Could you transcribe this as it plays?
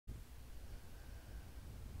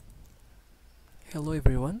Hello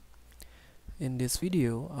everyone. In this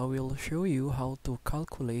video I will show you how to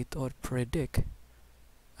calculate or predict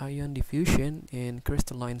ion diffusion in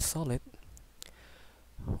crystalline solid.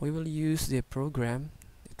 We will use the program.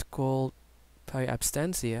 It's called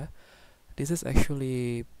PyAbstantia. This is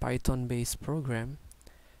actually Python based program,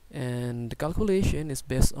 and the calculation is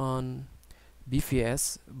based on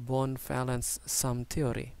BVS, bond valence sum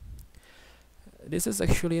theory. This is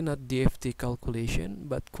actually not DFT calculation,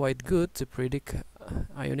 but quite good to predict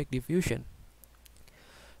ionic diffusion.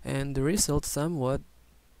 And the result somewhat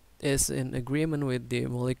is in agreement with the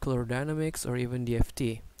molecular dynamics or even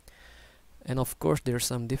DFT. And of course there are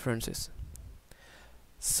some differences.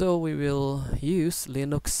 So we will use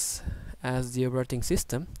Linux as the operating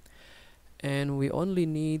system, and we only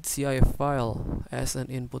need CIF file as an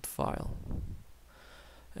input file.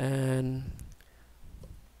 And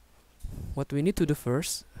what we need to do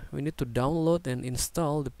first, we need to download and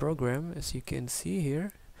install the program. As you can see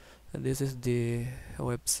here, this is the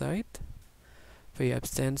website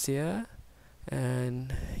PyAbstantia,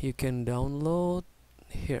 and you can download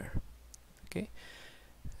here. Okay,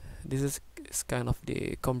 this is kind of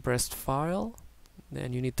the compressed file,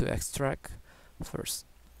 then you need to extract first.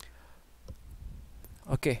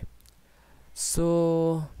 Okay,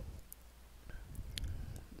 so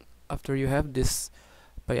after you have this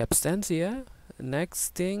PyAbstantia,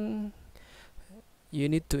 next thing you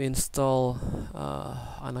need to install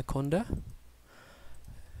Anaconda.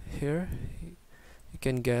 Here you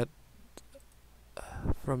can get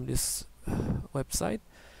from this website,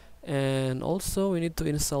 and also we need to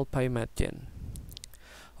install Pymetgen.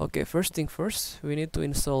 Okay, first thing first, we need to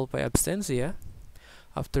install PyAbstantia.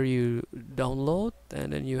 After you download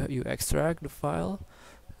and then you extract the file,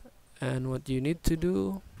 and what you need to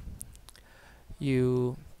do,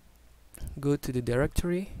 you go to the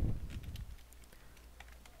directory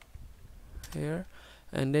here,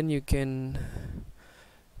 and then you can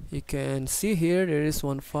see here there is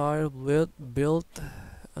one file build_lib.sh.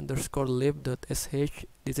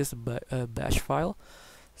 This is a bash file.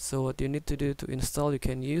 So what you need to do to install, you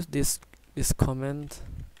can use this command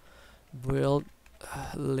build_lib.sh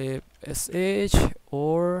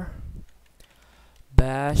or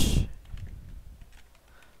bash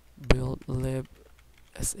build_lib.sh.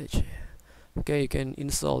 Okay, you can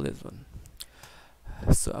install this one.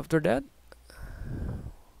 So after that,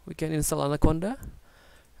 we can install Anaconda.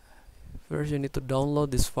 First you need to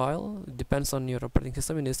download this file. It depends on your operating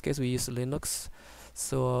system. In this case we use Linux,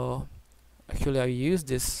 so actually I use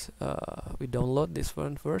this, we download this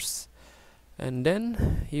one first, and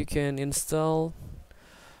then you can install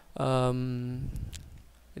the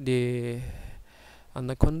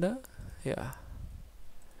Anaconda, yeah,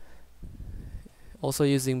 also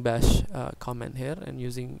using bash command here and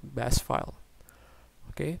using bash file.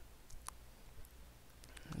 Okay,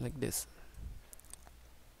 like this.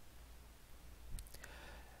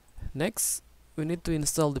 Next we need to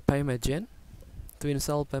install the Pymetgen. To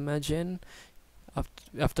install Pymetgen,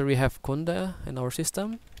 after we have Conda in our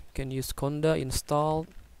system, you can use Conda install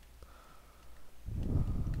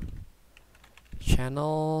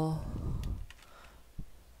channel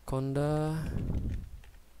Conda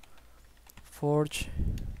forge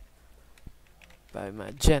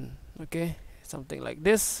Pymetgen. Okay, something like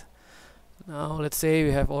this. Now let's say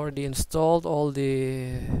we have already installed all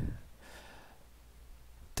the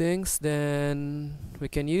things, then we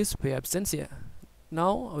can use PyAbstantia.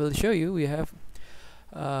 Now I will show you,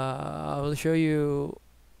 I will show you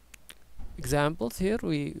examples here.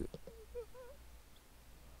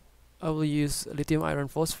 I will use lithium iron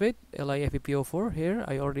phosphate, LiFePO4. Here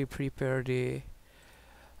I already prepared the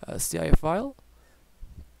CIF file.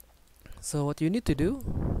 So what you need to do,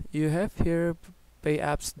 you have here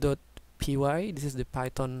pyabs.py. This is the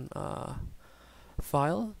Python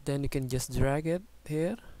file. Then you can just drag it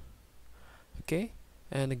here. Okay,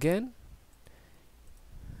 and again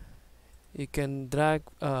you can drag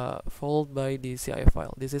followed by the CIF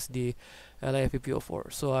file. This is the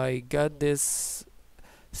LiFePO4. So I got this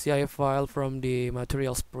CIF file from the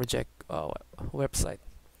materials project website.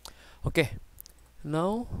 Okay,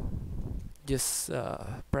 now just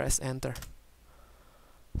press enter.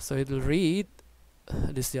 So it will read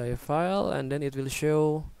the CIF file, and then it will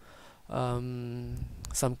show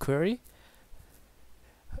some query,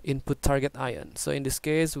 input target ion. So in this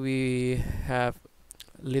case we have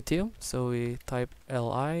lithium, so we type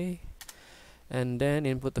Li and then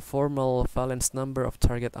input the formal valence number of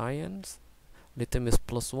target ions. Lithium is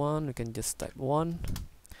 +1, we can just type 1,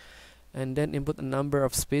 and then input a number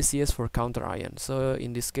of species for counter ion. So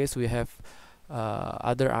in this case we have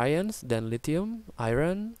other ions than lithium,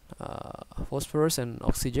 iron, phosphorus and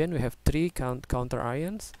oxygen. We have 3 counter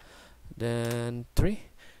ions, then 3.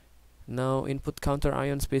 Now input counter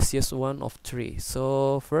ion species 1 of 3.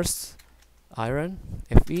 So first iron,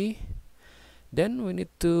 Fe. Then we need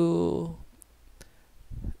to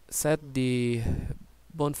set the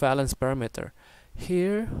bond valence parameter.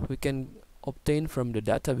 Here we can obtain from the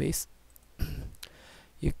database.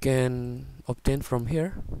 You can obtain from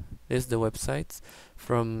here. This is the websites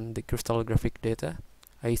from the crystallographic data,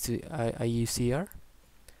 IUCR.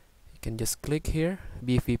 You can just click here,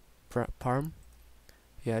 BV parm.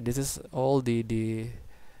 Yeah, this is all the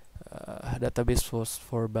database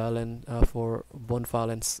for bond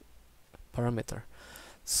valence parameter.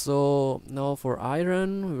 So now for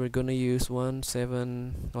iron, we're gonna use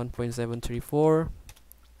 1.734,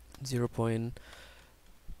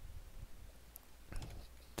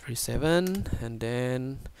 0.37, and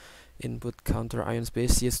then input counter ion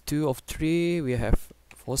species 2 of 3. We have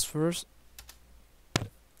phosphorus.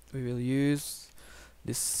 We will use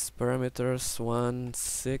these parameters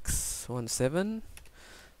 1617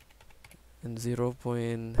 and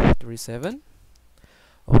 0.37.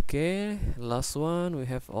 Okay, last one we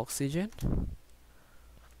have oxygen,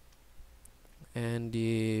 and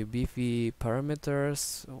the BV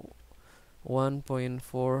parameters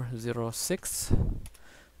 1.406,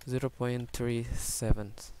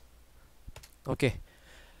 0.37. Okay,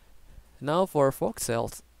 now for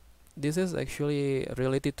voxels, this is actually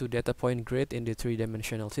related to data point grid in the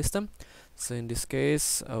 3-dimensional system. So in this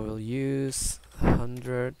case I will use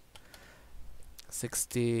 100,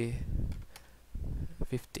 60,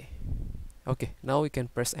 50. Okay, now we can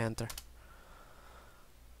press enter.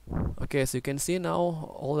 Okay, so you can see now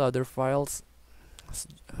all the other files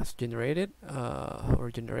has generated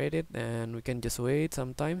and we can just wait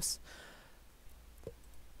sometimes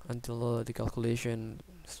until the calculation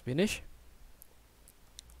is finished.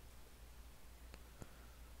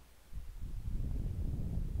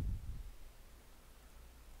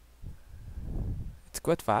 It's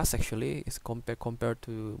quite fast actually. It's compared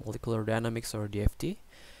to molecular dynamics or DFT.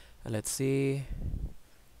 Let's see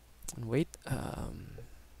and wait.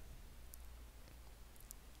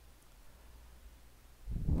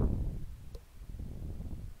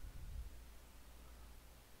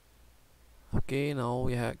 Okay, now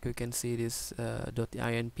you can see this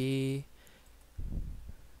 .inp.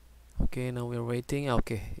 Okay, now we're waiting.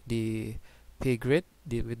 Okay, the pgrid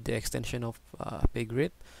with the extension of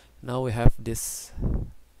pgrid. Now we have this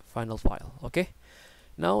final file. Okay,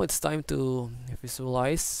 now it's time to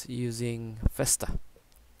visualize using Vesta.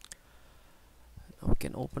 Now we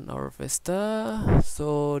can open our Vesta.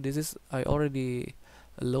 So this is, I already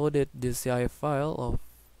loaded this CI file of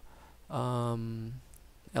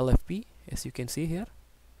LFP, as you can see here.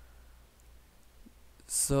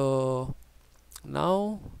 So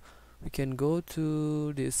now we can go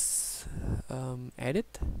to this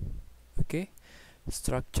edit. Okay,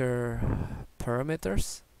 structure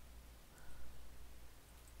parameters.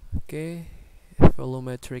 Okay,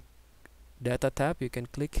 volumetric data tab, you can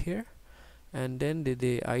click here, and then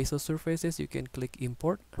the ISO surfaces, you can click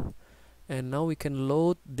import, and now we can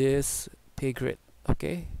load this pgrid.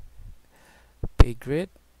 Okay, pgrid,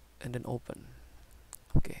 and then open.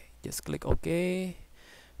 Okay, just click OK.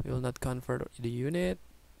 We will not convert the unit.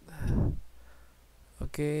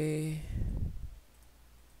 Okay,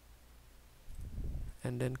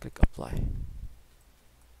 and then click apply.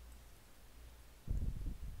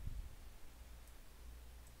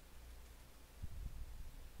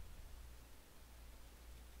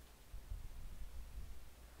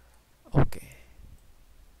 Okay.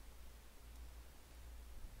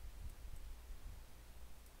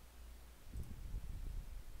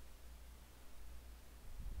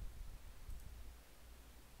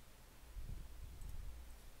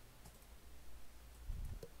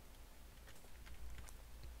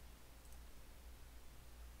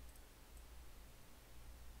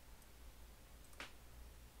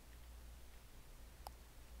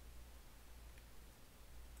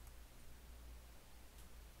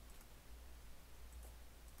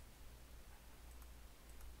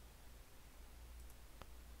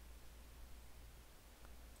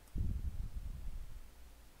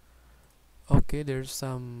 Okay, there's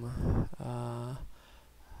some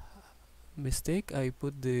mistake. I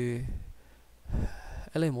put the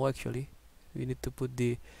LMO actually. We need to put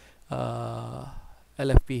the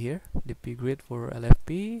LFP here, the pgrid for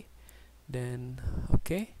LFP. Then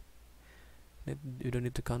okay, you don't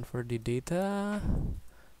need to convert the data,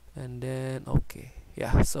 and then okay,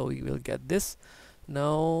 yeah. So we will get this.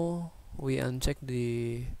 Now we uncheck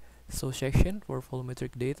the show section for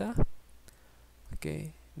volumetric data.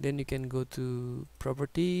 Okay, then you can go to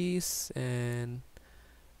properties and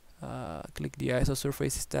click the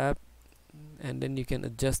isosurfaces tab, and then you can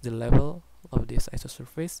adjust the level of this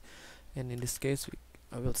isosurface, and in this case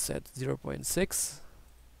I will set 0.6.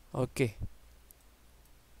 okay,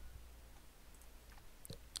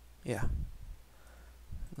 yeah,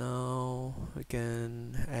 now we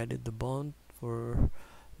can edit the bond for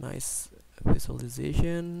nice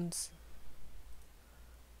visualizations.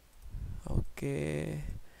 Okay,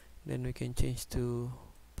 then we can change to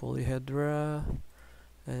polyhedra,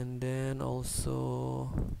 and then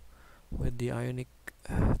also with the ionic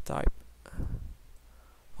type.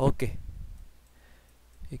 Okay,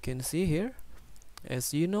 you can see here,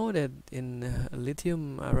 as you know that in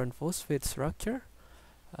lithium iron phosphate structure,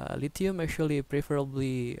 lithium actually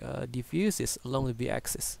preferably diffuses along the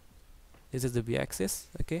b-axis. This is the b-axis,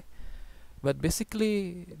 okay, but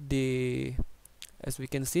basically as we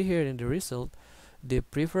can see here in the result, the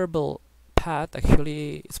preferable path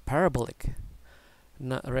actually is parabolic,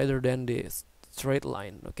 rather than the straight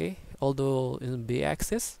line. Okay, although in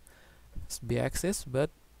b-axis, it's b-axis,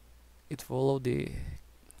 but it follows the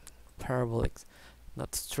parabolic,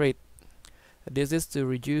 not straight. This is to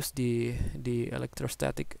reduce the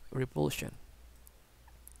electrostatic repulsion.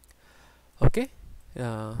 Okay,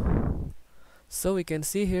 so we can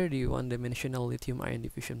see here the one-dimensional lithium ion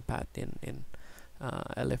diffusion path in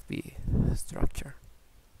LFP structure.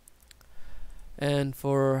 And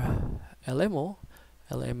for LMO,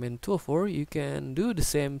 LiMn2O4, you can do the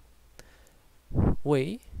same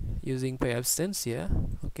way using PyAbstantia.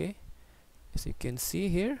 Okay, as you can see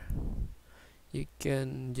here, you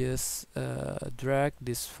can just drag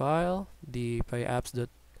this file, the pyabs.py,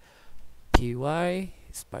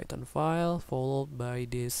 this Python file, followed by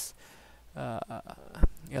this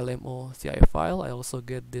LMO CI file. I also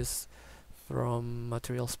get this from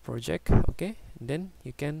materials project. Okay, and then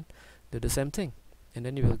you can do the same thing, and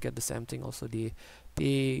then you will get the same thing, also the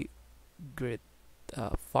pgrid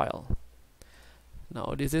file.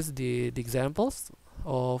 Now this is the examples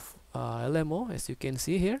of LMO. As you can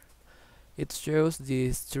see here, it shows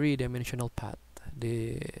this three-dimensional path,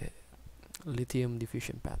 the lithium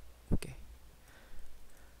diffusion path. Okay,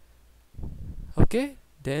 okay,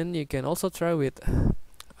 then you can also try with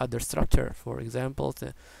other structure. For example,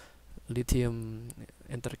 the lithium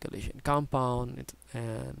intercalation compound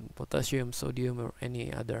and potassium, sodium, or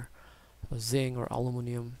any other, zinc or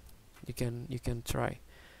aluminum. You can try.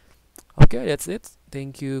 Okay, that's it.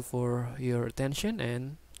 Thank you for your attention,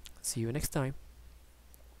 and see you next time.